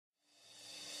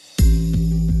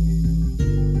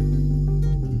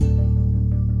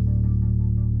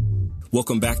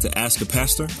Welcome back to Ask a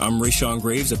Pastor. I'm Rayshawn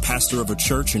Graves, a pastor of a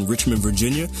church in Richmond,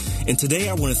 Virginia, and today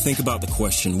I want to think about the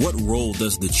question, what role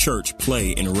does the church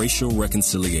play in racial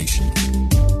reconciliation?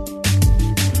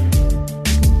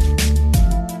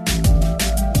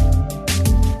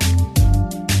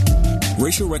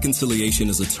 Racial reconciliation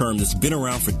is a term that's been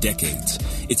around for decades.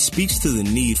 It speaks to the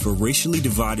need for racially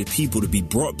divided people to be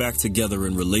brought back together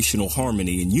in relational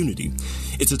harmony and unity.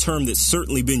 It's a term that's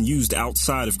certainly been used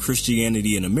outside of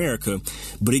Christianity in America,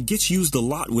 but it gets used a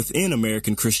lot within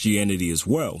American Christianity as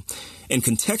well. And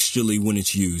contextually, when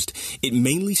it's used, it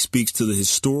mainly speaks to the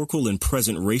historical and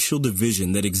present racial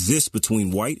division that exists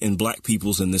between white and black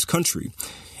peoples in this country.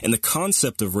 And the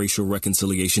concept of racial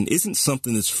reconciliation isn't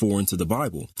something that's foreign to the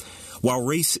Bible. While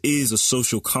race is a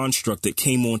social construct that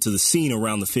came onto the scene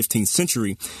around the 15th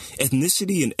century,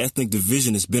 ethnicity and ethnic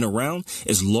division has been around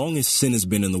as long as sin has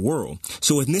been in the world.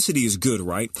 So ethnicity is good,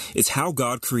 right? It's how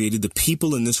God created the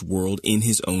people in this world in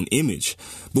his own image.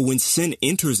 But when sin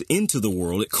enters into the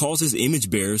world, it causes image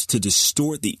bearers to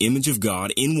distort the image of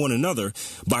God in one another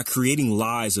by creating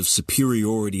lies of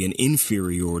superiority and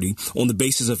inferiority on the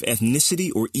basis of ethnicity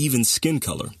or even skin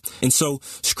color. And so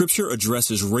Scripture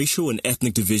addresses racial and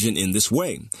ethnic division in this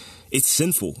way. It's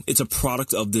sinful. It's a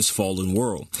product of this fallen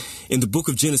world. In the book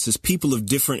of Genesis, people of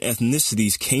different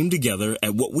ethnicities came together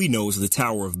at what we know as the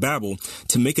Tower of Babel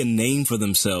to make a name for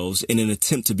themselves in an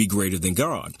attempt to be greater than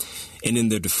God. And in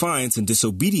their defiance and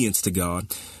disobedience to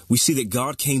God, we see that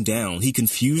God came down, he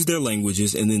confused their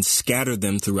languages, and then scattered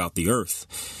them throughout the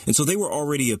earth. And so they were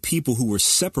already a people who were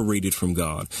separated from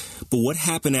God. But what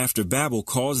happened after Babel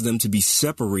caused them to be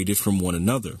separated from one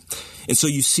another. And so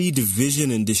you see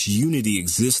division and disunity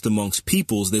exist amongst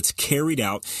peoples that's carried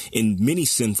out in many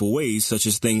sinful ways, such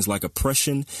as things like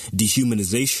oppression,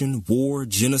 dehumanization, war,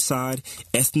 genocide,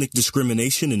 ethnic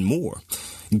discrimination, and more.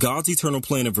 God's eternal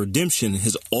plan of redemption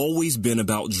has always been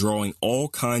about drawing all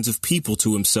kinds of people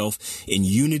to himself in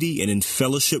unity and in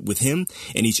fellowship with him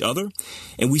and each other.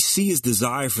 And we see his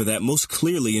desire for that most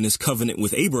clearly in his covenant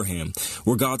with Abraham,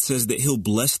 where God says that he'll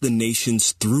bless the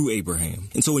nations through Abraham.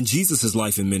 And so in Jesus'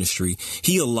 life and ministry,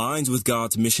 he aligns with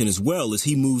God's mission as well as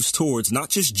he moves towards not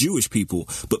just Jewish people,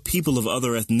 but people of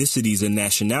other ethnicities and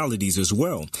nationalities as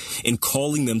well, in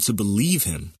calling them to believe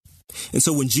him. And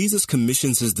so when Jesus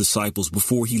commissions his disciples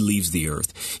before he leaves the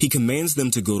earth, he commands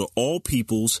them to go to all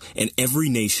peoples and every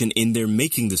nation in their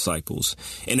making disciples.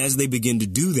 And as they begin to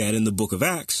do that in the book of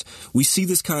Acts, we see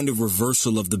this kind of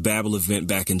reversal of the Babel event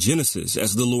back in Genesis,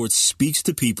 as the Lord speaks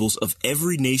to peoples of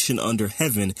every nation under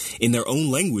heaven in their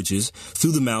own languages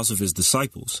through the mouths of his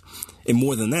disciples. And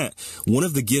more than that, one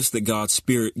of the gifts that God's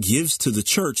Spirit gives to the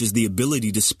church is the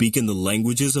ability to speak in the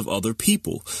languages of other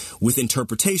people with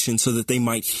interpretation so that they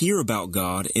might hear about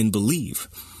God and believe.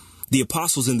 The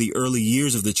apostles in the early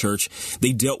years of the church,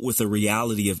 they dealt with the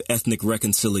reality of ethnic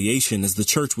reconciliation as the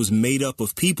church was made up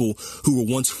of people who were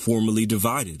once formerly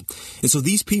divided. And so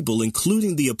these people,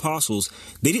 including the apostles,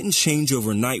 they didn't change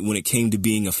overnight when it came to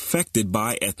being affected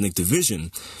by ethnic division.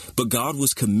 But God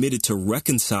was committed to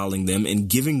reconciling them and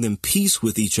giving them peace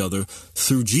with each other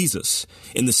through Jesus,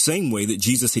 in the same way that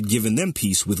Jesus had given them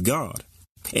peace with God.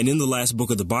 And in the last book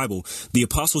of the Bible, the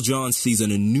Apostle John sees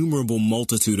an innumerable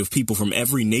multitude of people from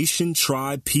every nation,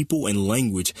 tribe, people, and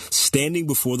language standing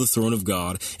before the throne of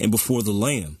God and before the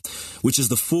Lamb, which is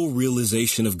the full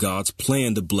realization of God's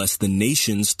plan to bless the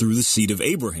nations through the seed of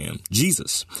Abraham,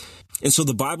 Jesus. And so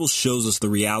the Bible shows us the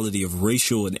reality of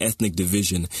racial and ethnic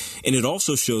division, and it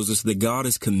also shows us that God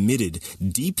is committed,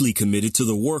 deeply committed to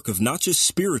the work of not just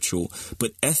spiritual,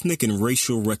 but ethnic and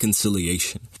racial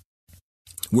reconciliation.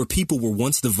 Where people were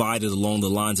once divided along the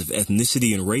lines of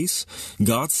ethnicity and race,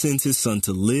 God sends his son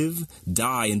to live,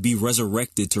 die, and be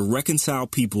resurrected to reconcile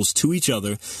peoples to each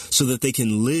other so that they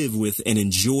can live with and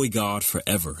enjoy God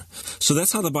forever. So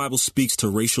that's how the Bible speaks to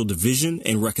racial division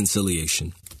and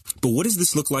reconciliation. But what does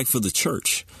this look like for the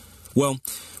church? Well,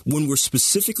 when we're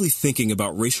specifically thinking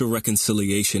about racial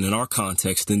reconciliation in our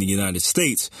context in the United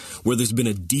States, where there's been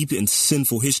a deep and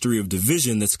sinful history of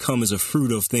division that's come as a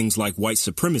fruit of things like white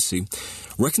supremacy,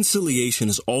 reconciliation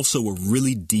is also a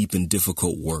really deep and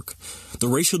difficult work. The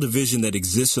racial division that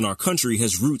exists in our country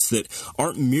has roots that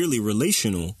aren't merely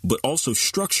relational, but also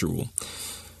structural.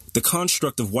 The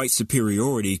construct of white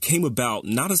superiority came about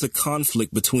not as a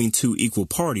conflict between two equal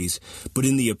parties, but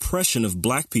in the oppression of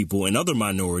black people and other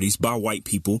minorities by white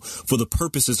people for the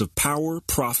purposes of power,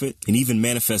 profit, and even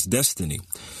manifest destiny.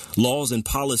 Laws and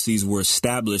policies were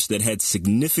established that had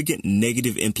significant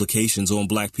negative implications on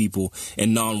black people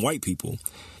and non-white people.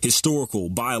 Historical,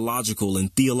 biological,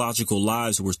 and theological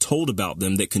lies were told about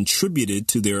them that contributed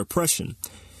to their oppression.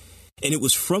 And it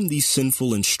was from these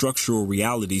sinful and structural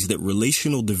realities that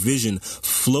relational division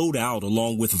flowed out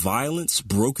along with violence,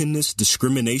 brokenness,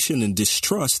 discrimination, and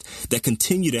distrust that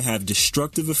continue to have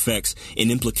destructive effects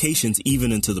and implications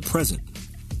even into the present.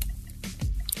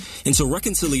 And so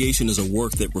reconciliation is a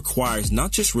work that requires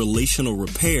not just relational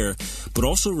repair, but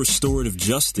also restorative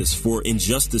justice for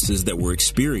injustices that were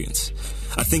experienced.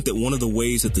 I think that one of the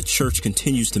ways that the church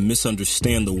continues to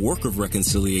misunderstand the work of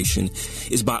reconciliation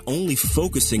is by only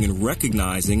focusing and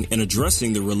recognizing and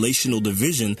addressing the relational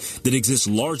division that exists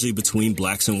largely between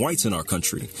blacks and whites in our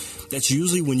country. That's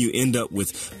usually when you end up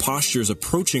with postures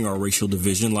approaching our racial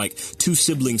division like two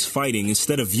siblings fighting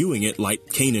instead of viewing it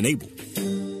like Cain and Abel.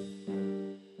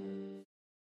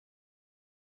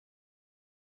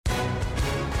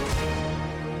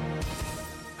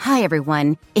 Hi,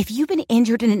 everyone. If you've been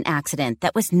injured in an accident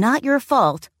that was not your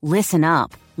fault, listen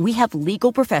up. We have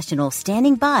legal professionals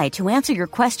standing by to answer your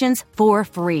questions for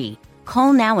free.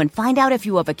 Call now and find out if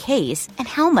you have a case and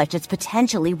how much it's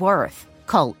potentially worth.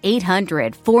 Call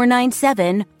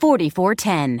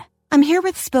 800-497-4410. I'm here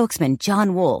with spokesman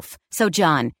John Wolf. So,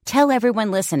 John, tell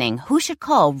everyone listening who should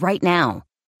call right now.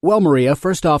 Well, Maria,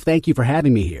 first off, thank you for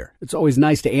having me here. It's always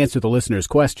nice to answer the listeners'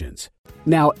 questions.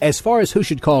 Now, as far as who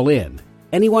should call in,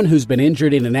 anyone who's been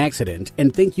injured in an accident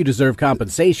and think you deserve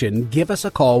compensation, give us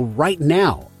a call right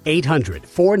now.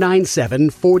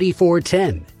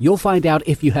 800-497-4410. You'll find out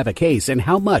if you have a case and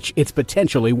how much it's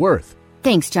potentially worth.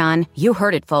 Thanks, John. You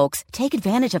heard it, folks. Take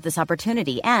advantage of this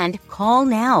opportunity and call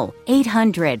now.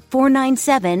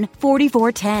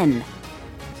 800-497-4410.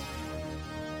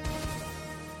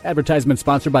 Advertisement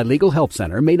sponsored by Legal Help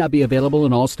Center. May not be available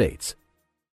in all states.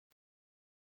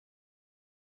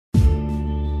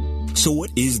 So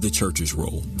what is the church's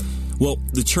role? Well,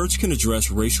 the church can address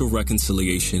racial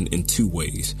reconciliation in two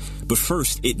ways. But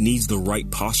first, it needs the right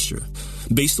posture.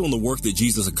 Based on the work that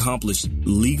Jesus accomplished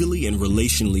legally and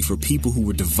relationally for people who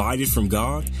were divided from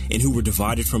God and who were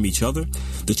divided from each other,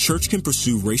 the church can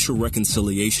pursue racial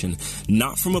reconciliation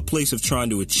not from a place of trying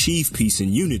to achieve peace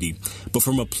and unity, but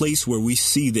from a place where we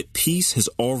see that peace has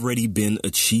already been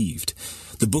achieved.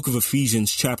 The book of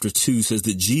Ephesians chapter 2 says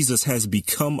that Jesus has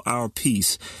become our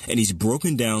peace, and he's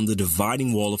broken down the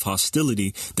dividing wall of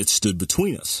hostility that stood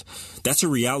between us. That's a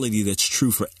reality that's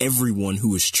true for everyone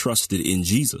who is trusted in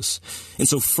Jesus. And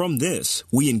so from this,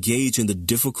 we engage in the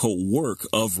difficult work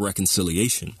of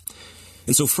reconciliation.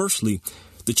 And so firstly,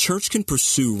 the church can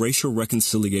pursue racial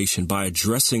reconciliation by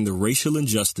addressing the racial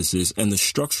injustices and the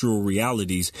structural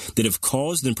realities that have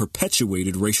caused and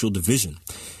perpetuated racial division.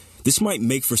 This might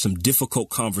make for some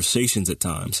difficult conversations at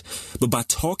times, but by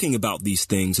talking about these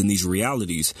things and these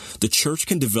realities, the church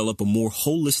can develop a more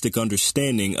holistic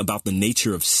understanding about the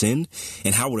nature of sin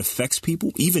and how it affects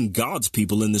people, even God's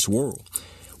people in this world.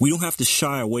 We don't have to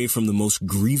shy away from the most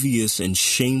grievous and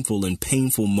shameful and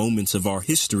painful moments of our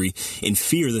history in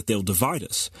fear that they'll divide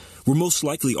us. We're most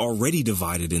likely already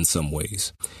divided in some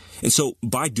ways. And so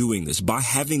by doing this, by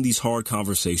having these hard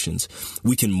conversations,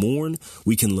 we can mourn,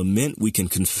 we can lament, we can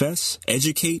confess,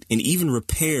 educate, and even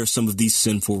repair some of these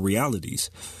sinful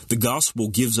realities. The gospel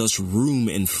gives us room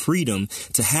and freedom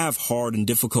to have hard and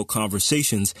difficult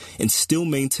conversations and still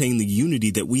maintain the unity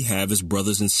that we have as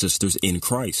brothers and sisters in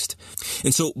Christ.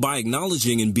 And so by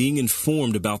acknowledging and being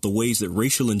informed about the ways that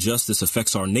racial injustice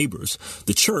affects our neighbors,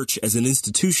 the church as an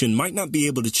institution might not be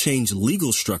able to change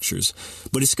legal structures,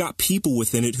 but it's got people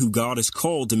within it who God has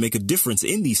called to make a difference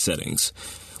in these settings.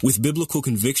 With biblical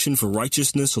conviction for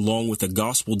righteousness along with a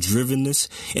gospel drivenness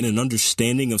and an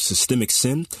understanding of systemic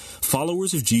sin,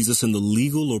 followers of Jesus in the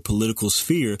legal or political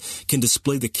sphere can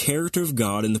display the character of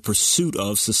God in the pursuit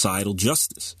of societal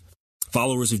justice.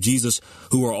 Followers of Jesus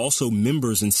who are also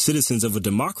members and citizens of a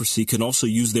democracy can also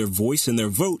use their voice and their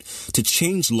vote to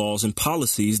change laws and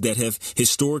policies that have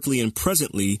historically and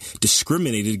presently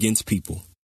discriminated against people.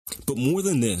 But more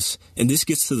than this, and this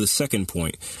gets to the second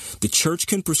point, the church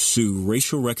can pursue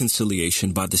racial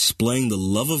reconciliation by displaying the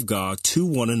love of God to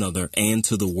one another and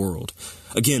to the world.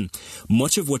 Again,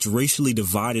 much of what's racially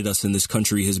divided us in this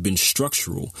country has been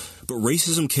structural, but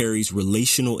racism carries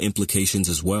relational implications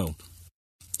as well.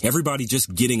 Everybody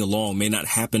just getting along may not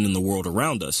happen in the world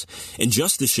around us, and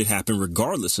justice should happen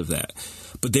regardless of that.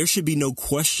 But there should be no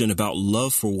question about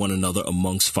love for one another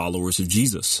amongst followers of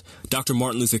Jesus. Dr.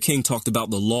 Martin Luther King talked about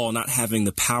the law not having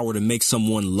the power to make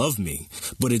someone love me,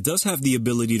 but it does have the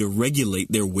ability to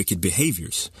regulate their wicked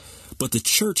behaviors. But the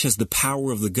church has the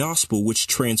power of the gospel, which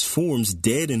transforms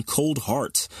dead and cold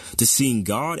hearts to seeing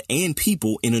God and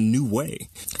people in a new way.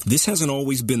 This hasn't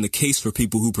always been the case for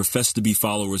people who profess to be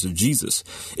followers of Jesus,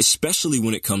 especially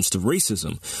when it comes to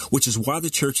racism, which is why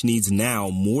the church needs now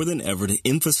more than ever to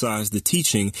emphasize the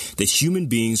teaching that human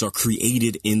beings are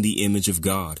created in the image of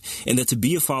God, and that to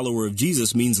be a follower of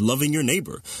Jesus means loving your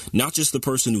neighbor, not just the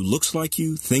person who looks like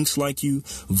you, thinks like you,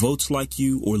 votes like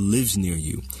you, or lives near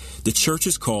you. The church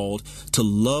is called to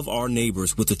love our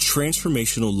neighbors with the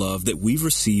transformational love that we've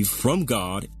received from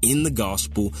God in the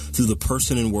gospel through the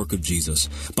person and work of Jesus.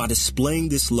 By displaying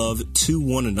this love to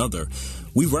one another,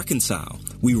 we reconcile.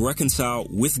 We reconcile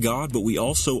with God, but we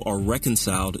also are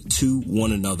reconciled to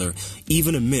one another,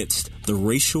 even amidst the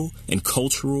racial and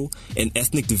cultural and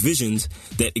ethnic divisions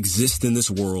that exist in this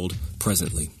world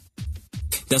presently.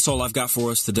 That's all I've got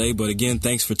for us today. But again,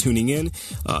 thanks for tuning in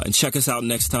and check us out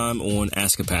next time on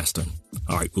Ask a Pastor.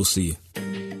 All right, we'll see you.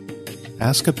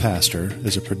 Ask a Pastor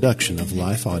is a production of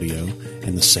Life Audio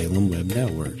and the Salem Web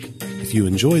Network. If you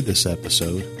enjoyed this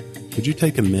episode, could you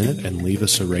take a minute and leave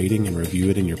us a rating and review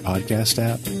it in your podcast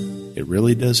app? It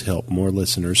really does help more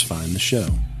listeners find the show.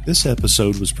 This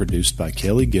episode was produced by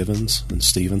Kelly Givens and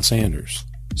Stephen Sanders.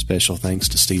 Special thanks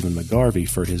to Stephen McGarvey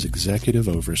for his executive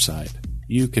oversight.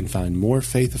 You can find more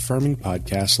faith-affirming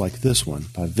podcasts like this one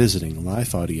by visiting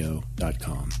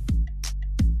lifeaudio.com.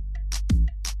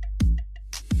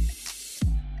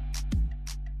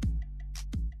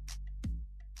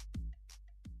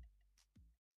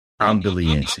 I'm Billy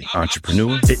Yancey,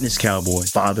 entrepreneur, fitness cowboy,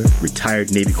 father,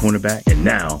 retired Navy cornerback, and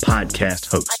now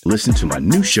podcast host. Listen to my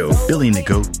new show, Billy and the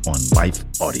Goat, on Life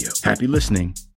Audio. Happy listening.